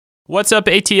What's up,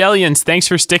 ATLians? Thanks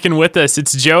for sticking with us.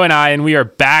 It's Joe and I, and we are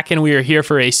back, and we are here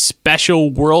for a special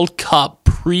World Cup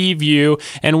preview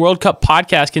and World Cup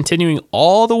podcast continuing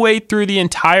all the way through the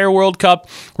entire World Cup.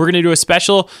 We're going to do a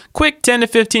special, quick 10 to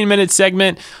 15 minute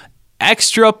segment,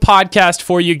 extra podcast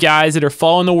for you guys that are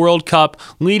following the World Cup,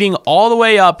 leading all the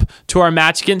way up to our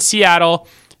match against Seattle.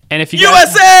 And if you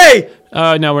USA!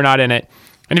 No, we're not in it.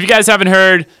 And if you guys haven't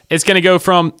heard, it's going to go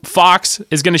from Fox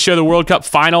is going to show the World Cup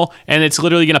final, and it's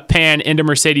literally going to pan into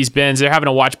Mercedes-Benz. They're having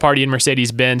a watch party in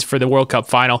Mercedes-Benz for the World Cup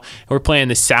final, and we're playing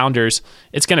the Sounders.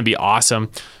 It's going to be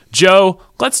awesome. Joe,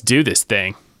 let's do this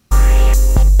thing.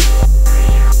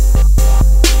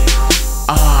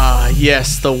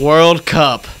 Yes, the World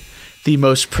Cup, the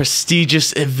most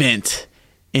prestigious event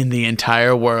in the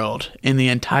entire world, in the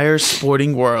entire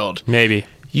sporting world. Maybe.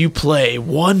 You play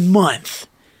 1 month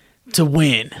to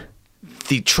win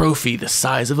the trophy the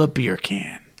size of a beer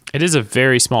can. It is a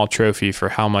very small trophy for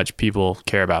how much people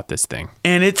care about this thing.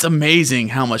 And it's amazing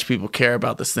how much people care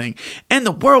about this thing. And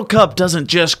the World Cup doesn't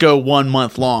just go 1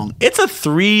 month long. It's a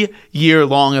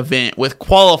 3-year-long event with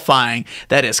qualifying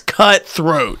that is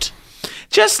cutthroat.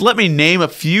 Just let me name a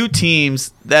few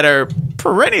teams that are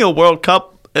perennial World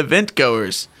Cup event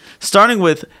goers, starting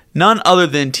with none other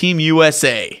than Team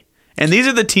USA. And these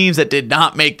are the teams that did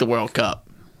not make the World Cup.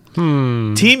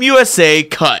 Team USA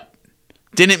cut.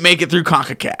 Didn't make it through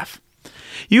CONCACAF.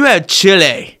 You had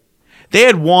Chile. They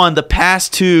had won the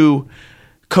past 2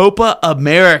 Copa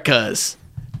Americas.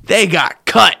 They got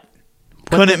cut.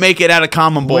 Couldn't make it out of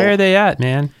Common Bowl. Where are they at,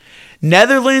 man?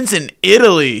 Netherlands and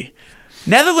Italy.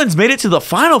 Netherlands made it to the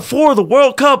Final Four of the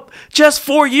World Cup just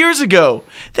 4 years ago.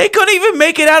 They couldn't even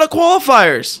make it out of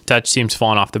qualifiers. Dutch team's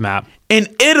falling off the map.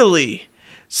 And Italy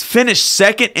finished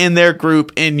second in their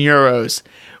group in Euros.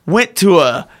 Went to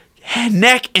a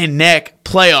neck-and-neck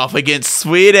playoff against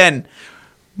Sweden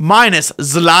minus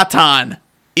Zlatan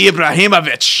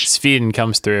Ibrahimovic. Sweden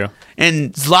comes through.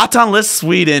 And Zlatan-less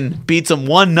Sweden beats them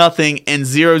 1-0 and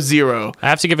 0-0. I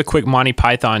have to give a quick Monty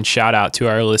Python shout out to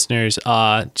our listeners,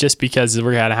 just because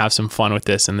we're going to have some fun with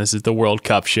this, and this is the World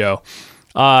Cup show.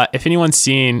 If anyone's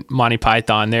seen Monty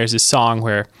Python, there's a song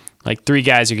where like 3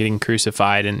 guys are getting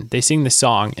crucified, and they sing the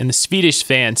song, and the Swedish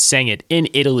fans sang it in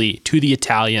Italy to the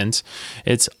Italians.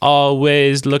 It's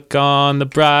always look on the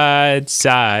bright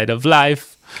side of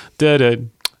life. Da-da,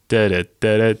 da-da,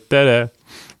 da-da, da-da.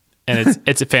 And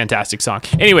it's a fantastic song.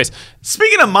 Anyways,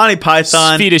 speaking of Monty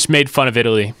Python, Swedish made fun of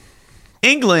Italy.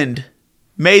 England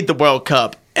made the World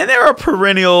Cup, and they're a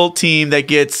perennial team that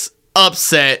gets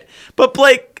upset. But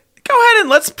Blake, go ahead and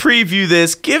let's preview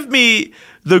this. Give me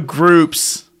the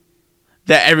groups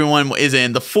that everyone is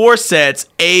in, the 4 sets,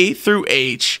 A through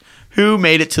H, who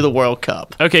made it to the World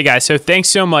Cup. Okay, guys, so thanks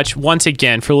so much once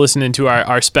again for listening to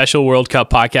our special World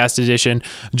Cup podcast edition.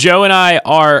 Joe and I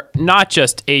are not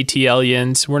just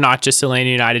ATLians. We're not just Atlanta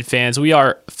United fans. We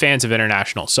are fans of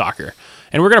international soccer.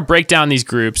 And we're going to break down these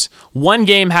groups. 1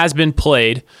 game has been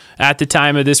played at the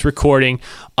time of this recording.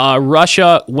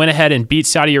 Russia went ahead and beat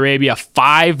Saudi Arabia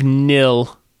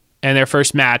 5-0 in their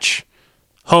first match.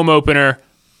 Home opener,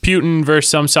 Putin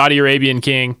versus some Saudi Arabian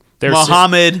king.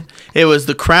 Mohammed. It was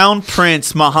the Crown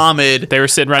Prince Mohammed. They were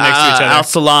sitting right next to each other.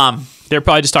 Al-Salam. They're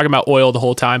probably just talking about oil the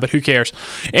whole time, but who cares?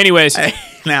 Anyways,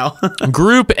 now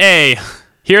Group A.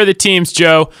 Here are the teams,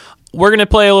 Joe. We're going to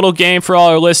play a little game for all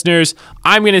our listeners.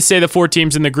 I'm going to say the 4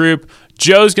 teams in the group.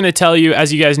 Joe's going to tell you,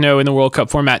 as you guys know, in the World Cup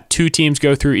format, 2 teams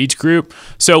go through each group.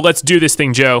 So let's do this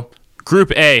thing, Joe.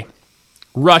 Group A.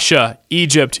 Russia,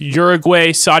 Egypt,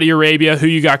 Uruguay, Saudi Arabia. Who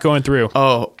you got going through?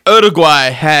 Oh, Uruguay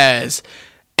has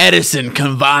Edison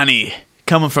Cavani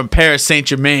coming from Paris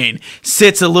Saint-Germain.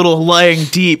 Sits a little laying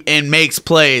deep and makes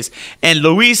plays. And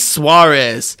Luis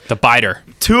Suarez, the biter.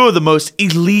 2 of the most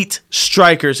elite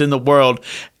strikers in the world,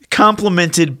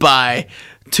 complemented by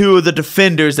 2 of the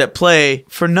defenders that play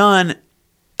for none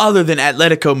other than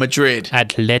Atletico Madrid.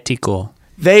 Atletico.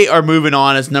 They are moving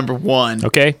on as number 1.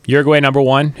 Okay, Uruguay number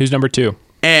 1. Who's number 2?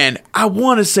 And I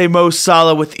want to say Mo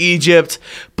Salah with Egypt,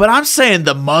 but I'm saying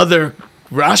the mother,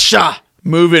 Russia,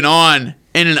 moving on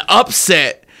in an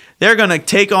upset. They're going to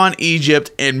take on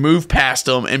Egypt and move past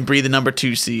them and be the number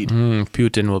 2 seed.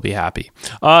 Putin will be happy.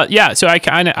 Yeah, so I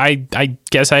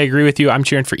guess I agree with you. I'm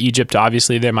cheering for Egypt.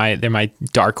 Obviously, they're my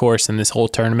dark horse in this whole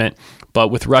tournament. But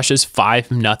with Russia's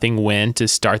 5-0 win to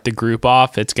start the group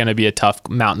off, it's going to be a tough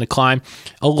mountain to climb.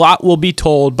 A lot will be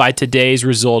told by today's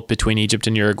result between Egypt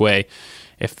and Uruguay.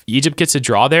 If Egypt gets a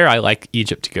draw there, I like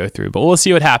Egypt to go through. But we'll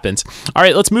see what happens. All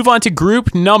right, let's move on to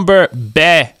group number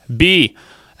B,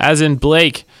 as in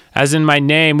Blake. as in my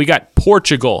name. We got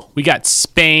Portugal. We got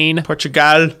Spain.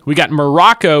 Portugal. We got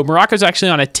Morocco. Morocco's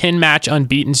actually on a 10-match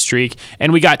unbeaten streak.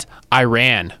 And we got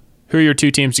Iran. Who are your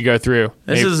two teams to go through?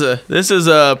 This is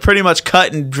a pretty much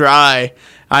cut and dry.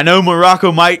 I know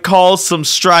Morocco might cause some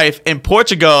strife, and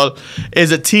Portugal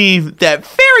is a team that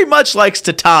very much likes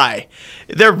to tie.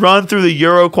 Their run through the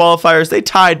Euro qualifiers, they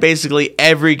tied basically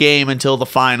every game until the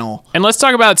final. And let's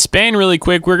talk about Spain really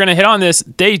quick. We're going to hit on this.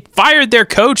 They fired their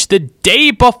coach the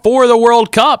day before the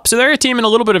World Cup, so they're a team in a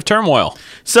little bit of turmoil.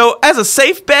 So as a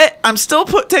safe bet, I'm still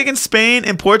taking Spain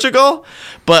and Portugal,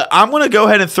 but I'm going to go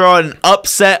ahead and throw out an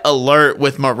upset alert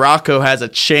with Morocco has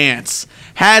a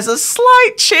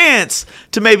slight chance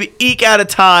to maybe eke out a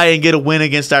tie and get a win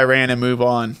against Iran and move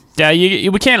on. Yeah,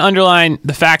 we can't underline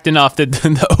the fact enough that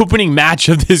the opening match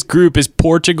of this group is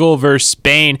Portugal versus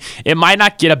Spain. It might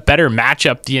not get a better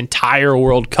matchup the entire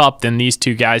World Cup than these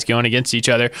two guys going against each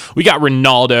other. We got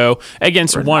Ronaldo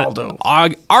against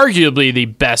arguably the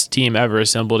best team ever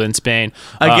assembled in Spain.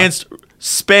 Against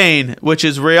Spain, which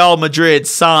is Real Madrid,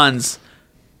 sans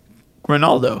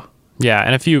Ronaldo. Yeah,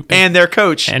 and their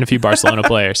coach. And a few Barcelona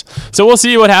players. So we'll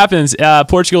see what happens.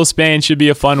 Portugal-Spain should be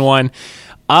a fun one.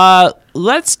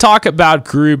 Let's talk about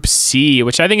Group C,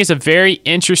 which I think is a very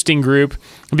interesting group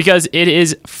because it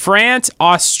is France,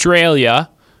 Australia,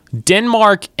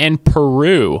 Denmark, and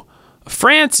Peru.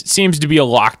 France seems to be a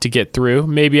lock to get through.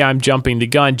 Maybe I'm jumping the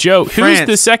gun. Joe, who's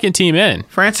the second team in?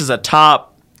 France is a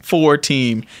top 4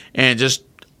 team and just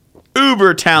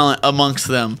uber talent amongst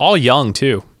them. All young,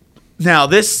 too. Now,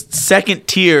 this second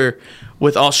tier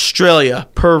with Australia,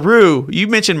 Peru, you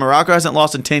mentioned Morocco hasn't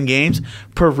lost in 10 games.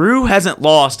 Peru hasn't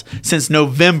lost since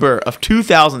November of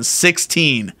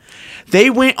 2016. They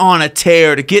went on a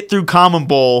tear to get through Common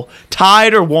Bowl,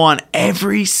 tied or won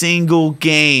every single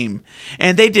game.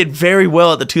 And they did very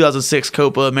well at the 2006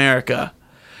 Copa America.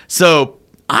 So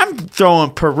I'm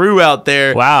throwing Peru out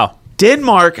there. Wow.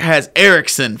 Denmark has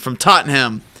Eriksson from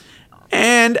Tottenham.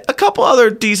 And a couple other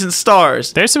decent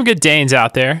stars. There's some good Danes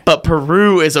out there. But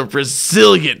Peru is a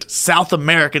resilient South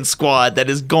American squad that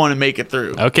is going to make it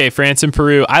through. Okay, France and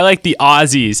Peru. I like the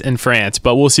Aussies in France,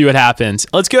 but we'll see what happens.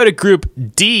 Let's go to Group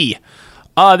D.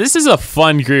 This is a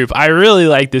fun group. I really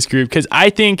like this group because I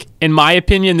think, in my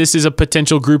opinion, this is a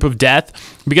potential group of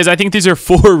death because I think these are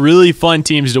 4 really fun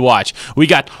teams to watch. We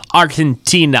got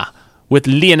Argentina with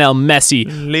Lionel Messi.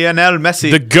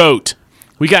 The GOAT.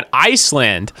 We got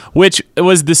Iceland, which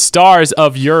was the stars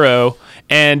of Euro,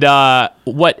 and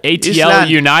what ATL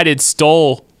United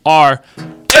stole our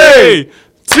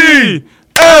ATL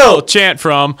chant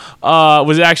from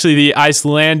was actually the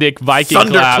Icelandic Viking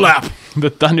thunderclap. The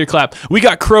thunderclap. We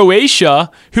got Croatia,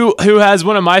 who has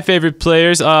one of my favorite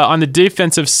players on the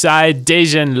defensive side,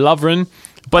 Dejan Lovren.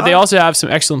 But they also have some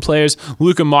excellent players,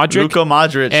 Luka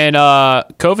Modric. And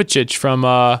Kovacic from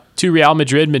 2 Real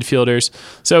Madrid midfielders.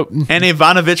 And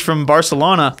Ivanovic from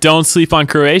Barcelona. Don't sleep on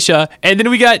Croatia. And then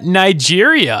we got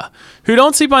Nigeria, who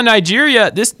don't sleep on Nigeria.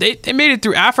 They made it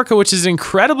through Africa, which is an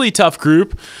incredibly tough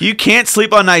group. You can't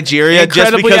sleep on Nigeria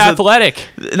incredibly just because athletic.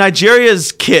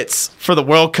 Nigeria's kits for the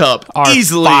World Cup are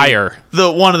easily fire.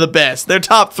 One of the best. They're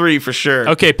top 3 for sure.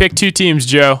 Okay, pick 2 teams,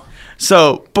 Joe.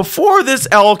 So before this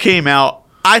all came out,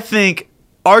 I think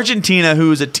Argentina,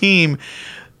 who is a team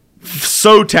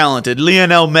so talented,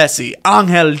 Lionel Messi,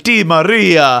 Angel Di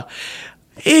Maria,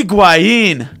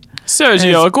 Higuain,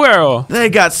 Sergio Aguero. They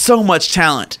got so much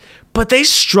talent, but they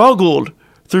struggled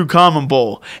through Common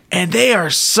Bowl, and they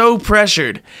are so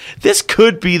pressured. This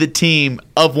could be the team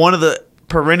of one of the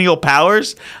perennial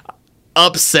powers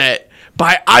upset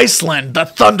by Iceland, the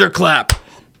Thunderclap.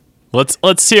 Let's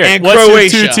hear it. And What's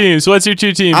Croatia. your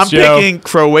two teams, I'm Joe? picking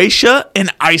Croatia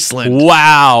and Iceland.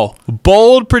 Wow.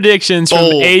 Bold predictions from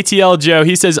ATL Joe.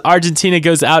 He says Argentina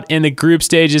goes out in the group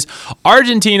stages.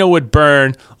 Argentina would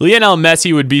burn. Lionel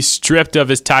Messi would be stripped of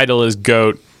his title as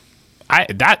GOAT. I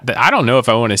don't know if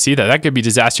I want to see that. That could be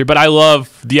disaster, but I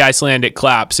love the Icelandic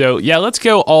clap. So, yeah, let's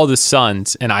go all the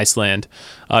Suns in Iceland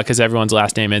because everyone's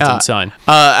last name ends in Sun.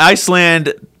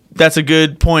 Iceland... That's a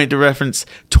good point to reference.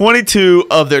 22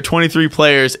 of their 23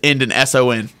 players end in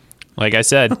SON. Like I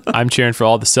said, I'm cheering for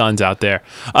all the Suns out there.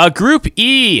 Group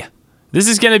E. This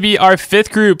is going to be our 5th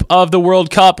group of the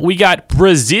World Cup. We got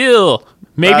Brazil.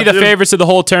 Maybe the favorites of the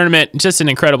whole tournament. Just an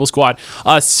incredible squad.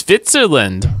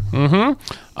 Switzerland.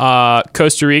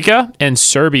 Costa Rica and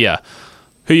Serbia.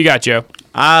 Who you got, Joe?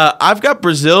 I've got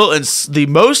Brazil, and the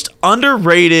most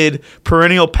underrated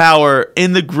perennial power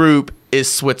in the group is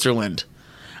Switzerland.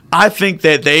 I think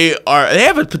that they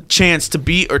have a chance to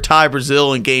beat or tie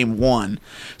Brazil in game 1.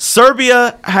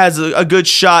 Serbia has a good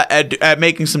shot at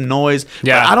making some noise,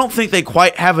 but I don't think they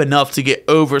quite have enough to get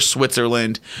over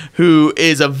Switzerland, who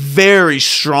is a very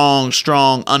strong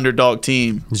underdog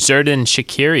team. Xherdan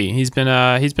Shaqiri, he's been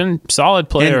a solid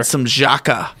player. And some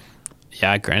Xhaka.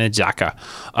 Yeah, Granit Xhaka.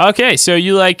 Okay, so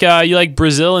you like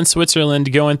Brazil and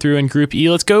Switzerland going through in Group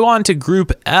E. Let's go on to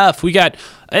Group F. We got,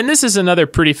 and this is another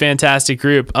pretty fantastic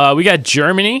group. We got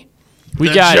Germany.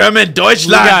 German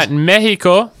Deutschland. We got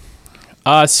Mexico,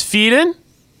 Sweden,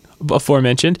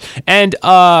 aforementioned, and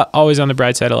always on the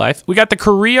bright side of life, we got the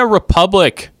Korea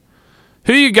Republic.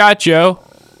 Who you got, Joe?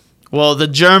 Well, the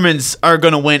Germans are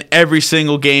going to win every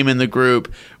single game in the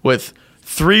group with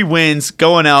 3 wins,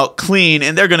 going out clean,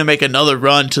 and they're going to make another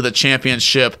run to the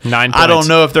championship. 9 points. I don't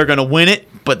know if they're going to win it,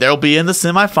 but they'll be in the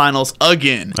semifinals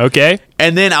again. Okay.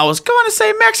 And then I was going to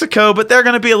say Mexico, but they're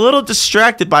going to be a little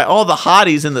distracted by all the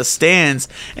hotties in the stands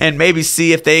and maybe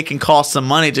see if they can cost some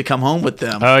money to come home with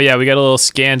them. Oh, yeah, we got a little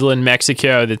scandal in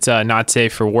Mexico that's not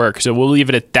safe for work, so we'll leave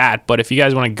it at that. But if you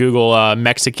guys want to Google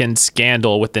Mexican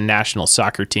scandal with the national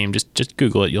soccer team, just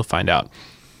Google it. You'll find out.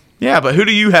 Yeah, but who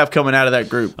do you have coming out of that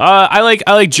group? I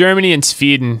like Germany and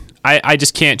Sweden. I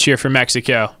just can't cheer for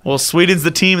Mexico. Well, Sweden's the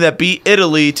team that beat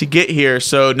Italy to get here,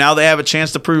 so now they have a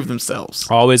chance to prove themselves.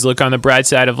 Always look on the bright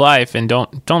side of life, and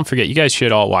don't forget, you guys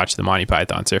should all watch the Monty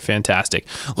Pythons. They're fantastic.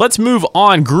 Let's move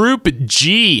on. Group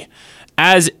G,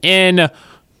 as in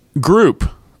group.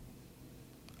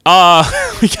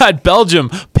 We got Belgium,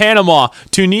 Panama,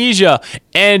 Tunisia,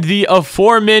 and the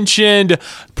aforementioned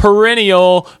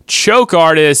perennial choke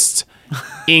artist,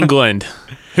 England.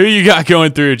 Who you got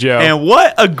going through, Joe? And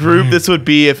what a group this would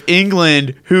be if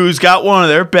England, who's got one of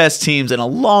their best teams in a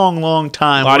long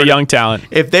time, a lot of young talent,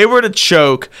 if they were to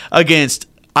choke against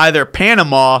either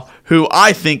Panama, who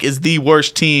I think is the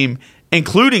worst team,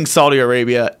 including Saudi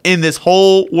Arabia, in this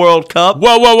whole World Cup.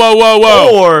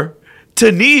 Whoa. Or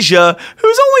Tunisia,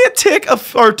 who's only a tick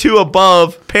or two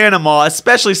above Panama,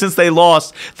 especially since they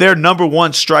lost their number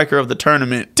 1 striker of the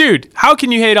tournament. Dude, how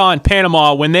can you hate on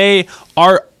Panama when they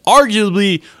are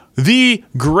arguably the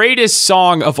greatest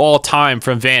song of all time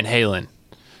from Van Halen?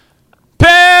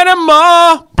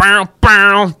 Panama,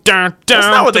 That's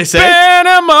not what they say.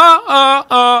 Panama,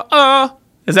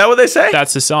 Is that what they say?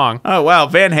 That's the song. Oh, wow.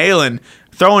 Van Halen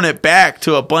throwing it back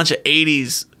to a bunch of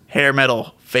 80s hair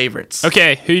metal favorites.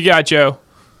 Okay, who you got, Joe?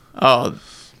 Oh,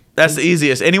 that's the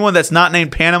easiest. Anyone that's not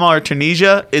named Panama or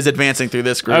Tunisia is advancing through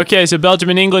this group. Okay, so Belgium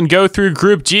and England go through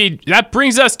Group G. That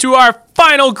brings us to our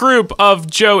final group of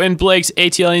Joe and Blake's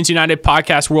ATLians United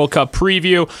Podcast World Cup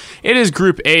preview. It is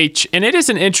Group H, and it is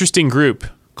an interesting group.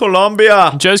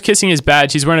 Colombia. Joe's kissing his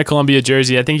badge. He's wearing a Colombia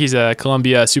jersey. I think he's a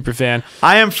Colombia super fan.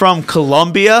 I am from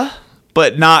Colombia,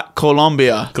 but not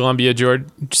Colombia. Columbia, Georgia,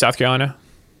 South Carolina.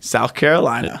 South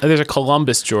Carolina. There's a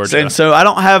Columbus, Georgia. And so I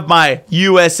don't have my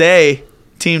USA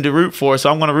team to root for, so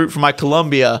I'm going to root for my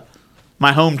Colombia,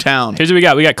 my hometown. Here's what we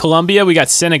got. We got Colombia, we got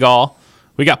Senegal,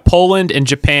 we got Poland and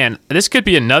Japan. This could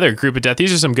be another group of death.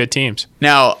 These are some good teams.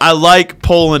 Now, I like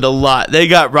Poland a lot. They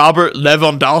got Robert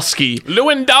Lewandowski,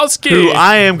 who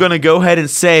I am going to go ahead and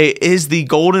say is the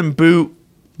Golden Boot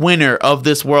winner of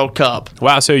this World Cup.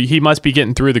 Wow, so he must be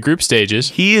getting through the group stages.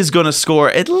 He is going to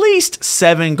score at least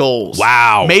 7 goals.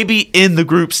 Wow. Maybe in the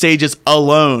group stages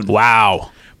alone. Wow.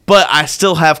 But I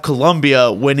still have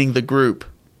Colombia winning the group.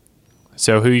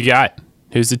 So who you got?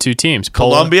 Who's the 2 teams?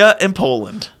 Colombia and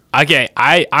Poland. Okay,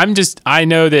 I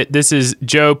know that this is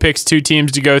Joe picks 2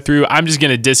 teams to go through. I'm just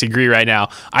going to disagree right now.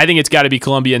 I think it's got to be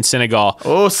Colombia and Senegal.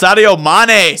 Oh, Sadio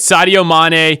Mane.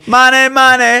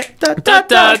 Mane. Da, da,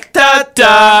 da, da,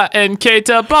 da. And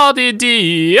Keita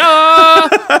Baldi.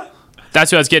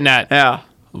 That's what I was getting at. Yeah.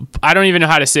 I don't even know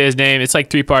how to say his name. It's like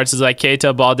 3 parts. It's like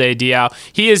Keita Balde Diao.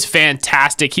 He is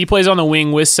fantastic. He plays on the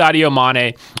wing with Sadio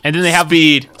Mane, and then they have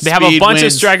speed. They have a bunch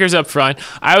wins. of strikers up front.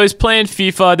 I was playing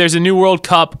FIFA. There's a new World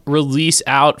Cup release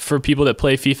out for people that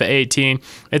play FIFA 18.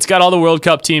 It's got all the World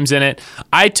Cup teams in it.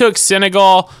 I took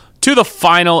Senegal to the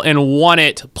final and won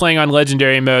it playing on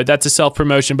legendary mode. That's a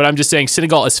self-promotion, but I'm just saying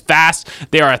Senegal is fast.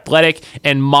 They are athletic,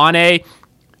 and Mane,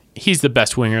 he's the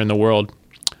best winger in the world.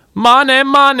 Mane.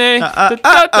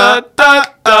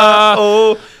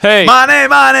 Oh, hey,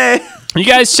 Mane. You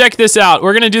guys check this out.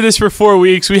 We're gonna do this for 4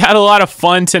 weeks. We had a lot of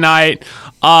fun tonight.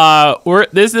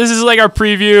 This is like our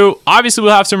preview. Obviously,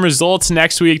 we'll have some results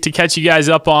next week to catch you guys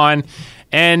up on,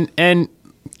 and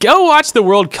go watch the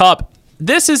World Cup.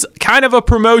 this is kind of a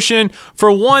promotion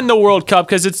for the World Cup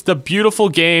because it's the beautiful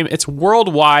game. It's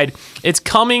worldwide. It's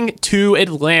coming to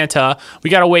Atlanta. We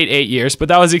got to wait 8 years, but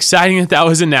that was exciting that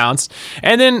was announced.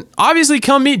 And then obviously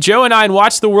come meet Joe and I and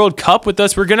watch the World Cup with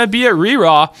us. We're going to be at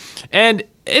Re-Raw, and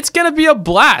it's going to be a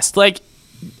blast. Like,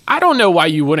 I don't know why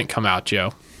you wouldn't come out,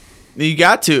 Joe. You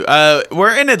got to.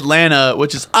 We're in Atlanta,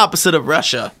 which is opposite of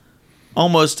Russia.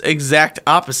 Almost exact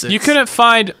opposite. You couldn't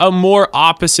find a more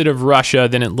opposite of Russia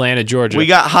than Atlanta, Georgia. We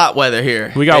got hot weather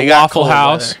here. We got Waffle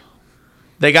House. Weather.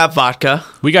 They got vodka.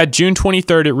 We got June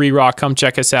 23rd at Re-Raw. Come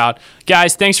check us out.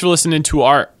 Guys, thanks for listening to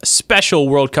our special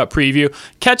World Cup preview.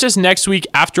 Catch us next week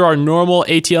after our normal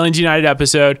ATL United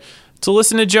episode to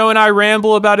listen to Joe and I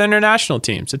ramble about international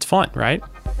teams. It's fun, right?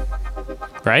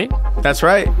 Right? That's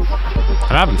right.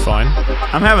 I'm having fun.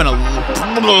 I'm having a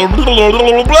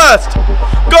blast.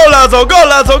 Go, Lazo, go,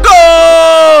 Lazo,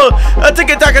 go!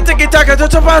 Tiki-taka, tiki-taka,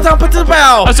 ta-ta-pow,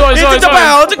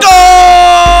 go!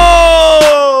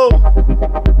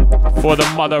 For the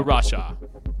mother Russia.